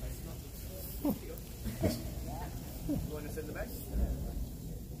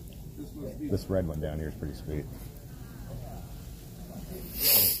 This red one down here is pretty sweet.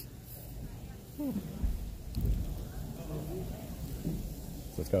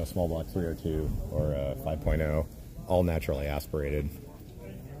 So it's got a small block 302 or 5.0, all naturally aspirated.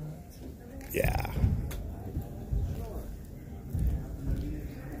 Yeah.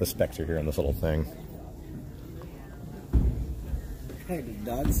 The specs are here on this little thing.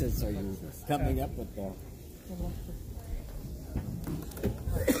 Doug says, are you coming up with the...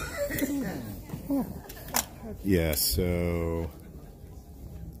 Yeah, so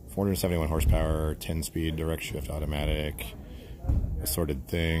 471 horsepower, 10-speed direct shift automatic, assorted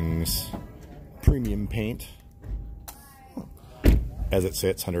things, premium paint. As it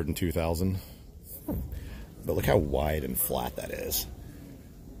sits, 102,000. But look how wide and flat that is.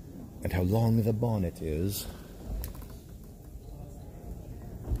 And how long the bonnet is.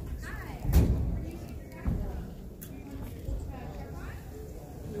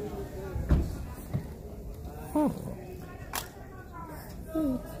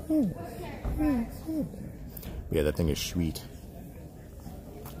 Yeah, that thing is sweet.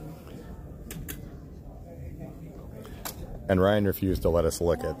 And Ryan refused to let us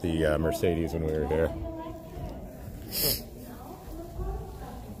look at the Mercedes when we were here.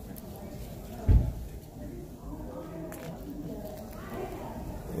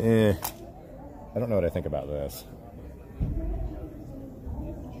 I don't know what I think about this.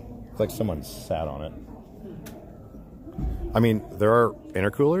 It's like someone sat on it. I mean, there are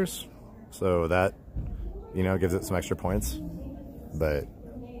intercoolers, so that, you know, gives it some extra points. But,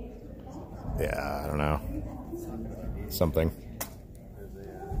 yeah, I don't know. Something.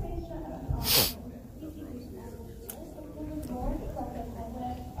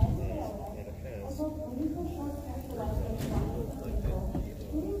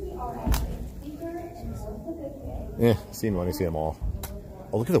 Yeah, seen one, you see them all.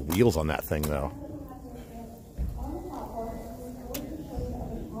 Oh, look at the wheels on that thing, though.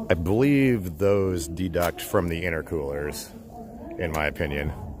 I believe those deduct from the intercoolers, in my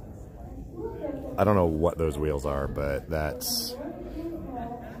opinion. I don't know what those wheels are, but that's...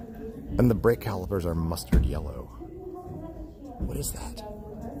 And the brake calipers are mustard yellow. What is that?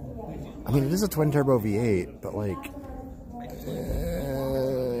 I mean, it is a twin-turbo V8, but like...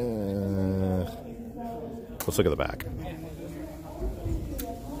 Let's look at the back.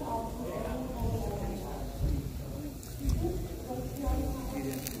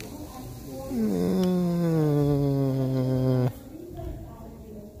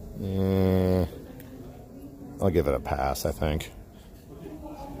 I'll give it a pass, I think.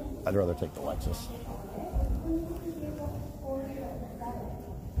 I'd rather take the Lexus.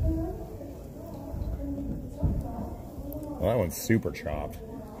 Well, that one's super chopped.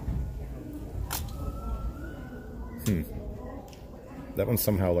 That one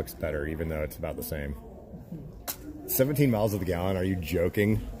somehow looks better, even though it's about the same. 17 miles to the gallon, are you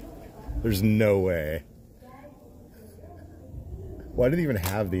joking? There's no way. Why did it even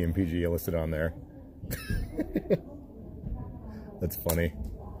have the MPG listed on there? That's funny.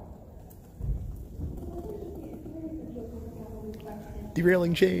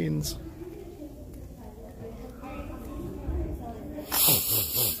 Derailing chains.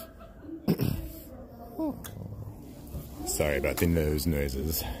 Sorry about the nose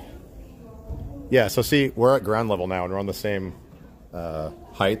noises. Yeah, so see, we're at ground level now and we're on the same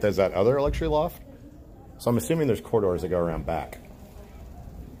height as that other luxury loft. So I'm assuming there's corridors that go around back.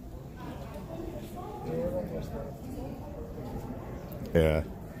 Yeah.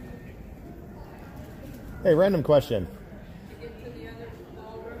 Hey, random question.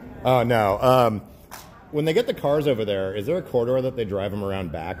 Oh, no. When they get the cars over there, is there a corridor that they drive them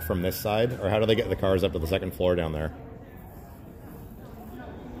around back from this side? Or how do they get the cars up to the second floor down there?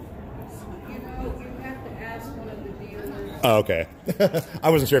 You know, you have to ask one of the dealers. Oh, okay. I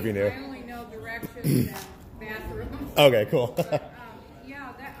wasn't sure if you knew. I only know directions and bathrooms. Okay, cool.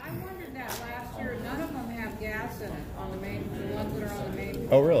 Yeah, I wondered that last year. None of them have gas in it on the main, the ones that are on the main.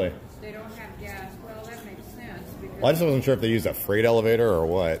 Oh, really? They don't have gas. Well, that makes sense. Because Well, I just wasn't sure if they used a freight elevator or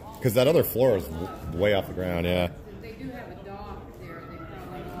what. Because that other floor is way off the ground, yeah. they do have a dock there. They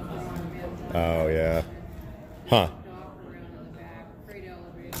probably don't want them in. Oh, yeah. Huh. Dock around in the back. Freight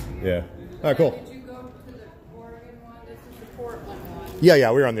elevator. Yeah. All right, cool. Did you go to the Oregon one? This is the Portland one.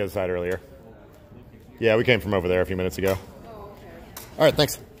 Yeah, we were on the other side earlier. Yeah, we came from over there a few minutes ago. Oh, okay. All right,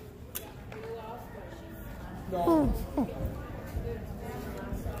 thanks.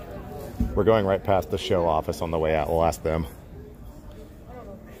 We're going right past the show office on the way out. We'll ask them.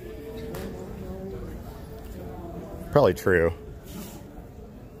 Probably true.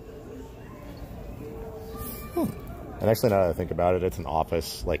 And actually, now that I think about it, it's an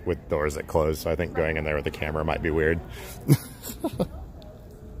office, like, with doors that close, so I think going in there with the camera might be weird.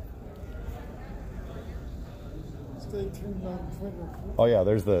 Stay tuned on Twitter. Oh yeah,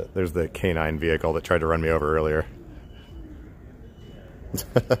 there's the K9 vehicle that tried to run me over earlier.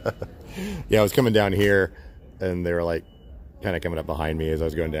 Yeah, I was coming down here, and they were like, kind of coming up behind me as I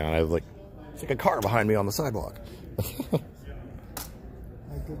was going down. I was like, it's like a car behind me on the sidewalk.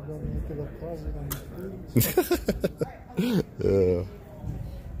 could go make it a closet on the fridge.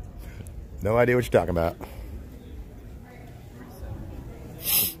 No idea what you're talking about.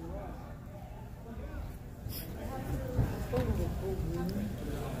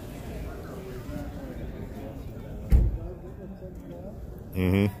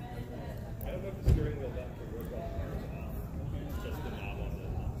 Mm-hmm.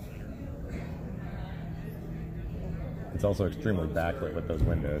 It's also extremely backlit with those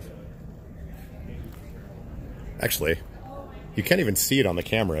windows. Actually, you can't even see it on the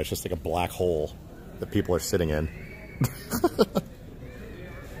camera. It's just like a black hole that people are sitting in.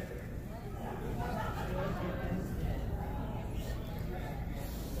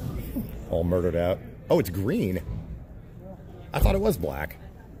 All murdered out. Oh, it's green. I thought it was black.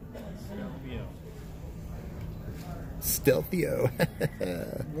 Stealthio.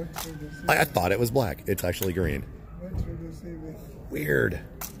 I thought it was black. It's actually green. Weird.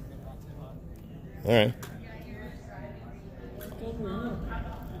 All right.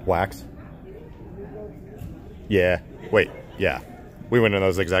 Wax. Yeah. Wait. Yeah. We went in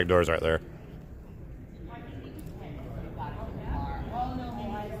those exact doors right there.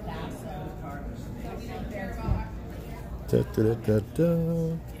 Da, da, da,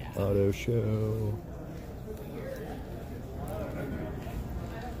 da. Auto show.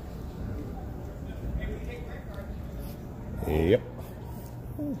 Yep.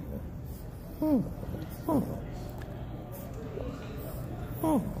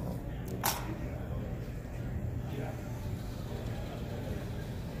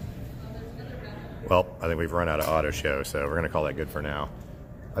 Well, I think we've run out of auto show, so we're going to call that good for now.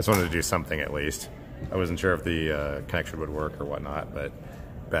 I just wanted to do something at least. I wasn't sure if the connection would work or whatnot, but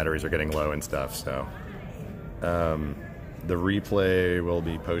batteries are getting low and stuff, so. The replay will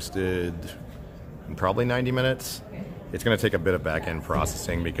be posted in probably 90 minutes. It's going to take a bit of back-end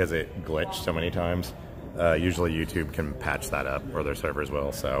processing because it glitched so many times. Usually YouTube can patch that up, or their servers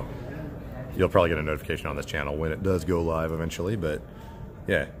will, so you'll probably get a notification on this channel when it does go live eventually, but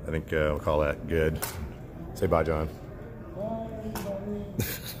yeah, I think we'll call that good. Say bye, John.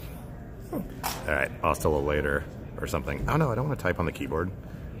 All right, I'll still a little later or something. Oh no, I don't want to type on the keyboard.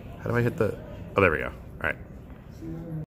 How do I hit the... Oh, there we go. All right.